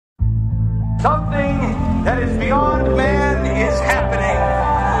Something that is beyond man is happening.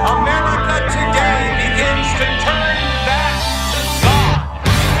 America today begins to turn back to God.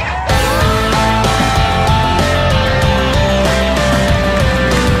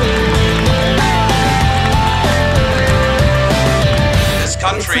 This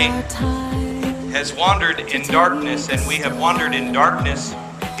country has wandered in darkness, and we have wandered in darkness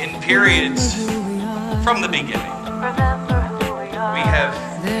in periods from the beginning. We have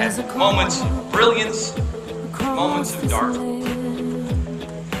had moments of brilliance, moments of dark.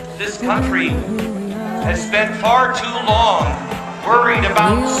 This country has spent far too long worried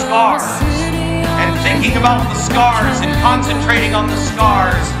about scars and thinking about the scars and concentrating on the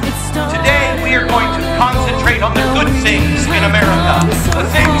scars. Today we are going to concentrate on the good things in America, the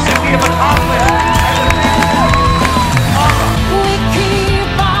things that we have accomplished.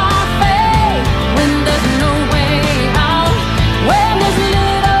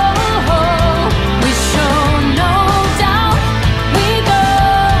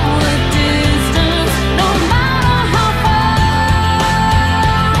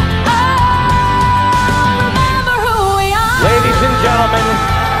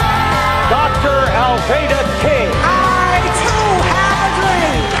 I too have a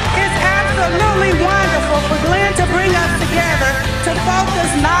dream. It's absolutely wonderful for Glenn to bring us together to focus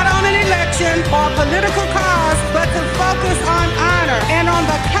not on an election or a political cause, but to focus on honor and on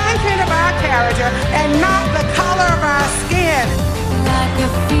the content of our character and not the color of our skin. Like a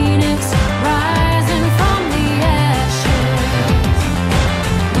phoenix rising from the ashes,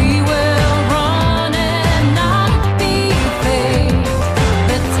 we will run and not be afraid.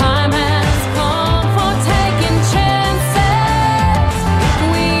 The time has come for taking chances.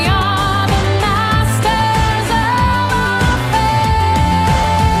 We are the masters of our fate.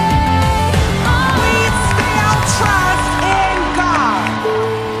 We still trust in God.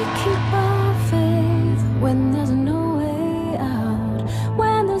 We keep our faith when there's no way out.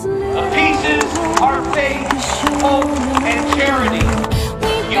 When there's The pieces are faith, hope, and charity.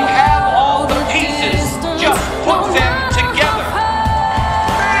 You have all the pieces, just put them together.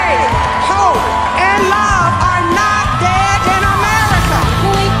 Faith, hope, and love are not dead in America.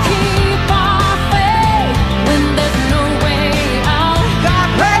 We keep our faith when there's no way out. God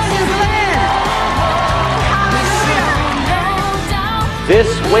bless His land. Hallelujah. This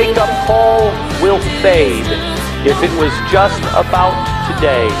wake-up call will fade if it was just about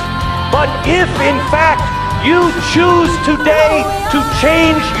today. But if, in fact, you choose today to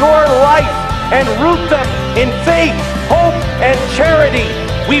change your life and root them in faith, hope, and charity,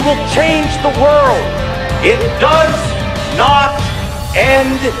 we will change the world. It does not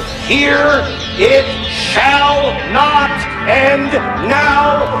end here. It shall not end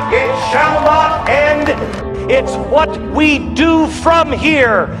now. It shall not end. It's what we do from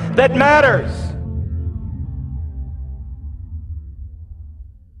here that matters.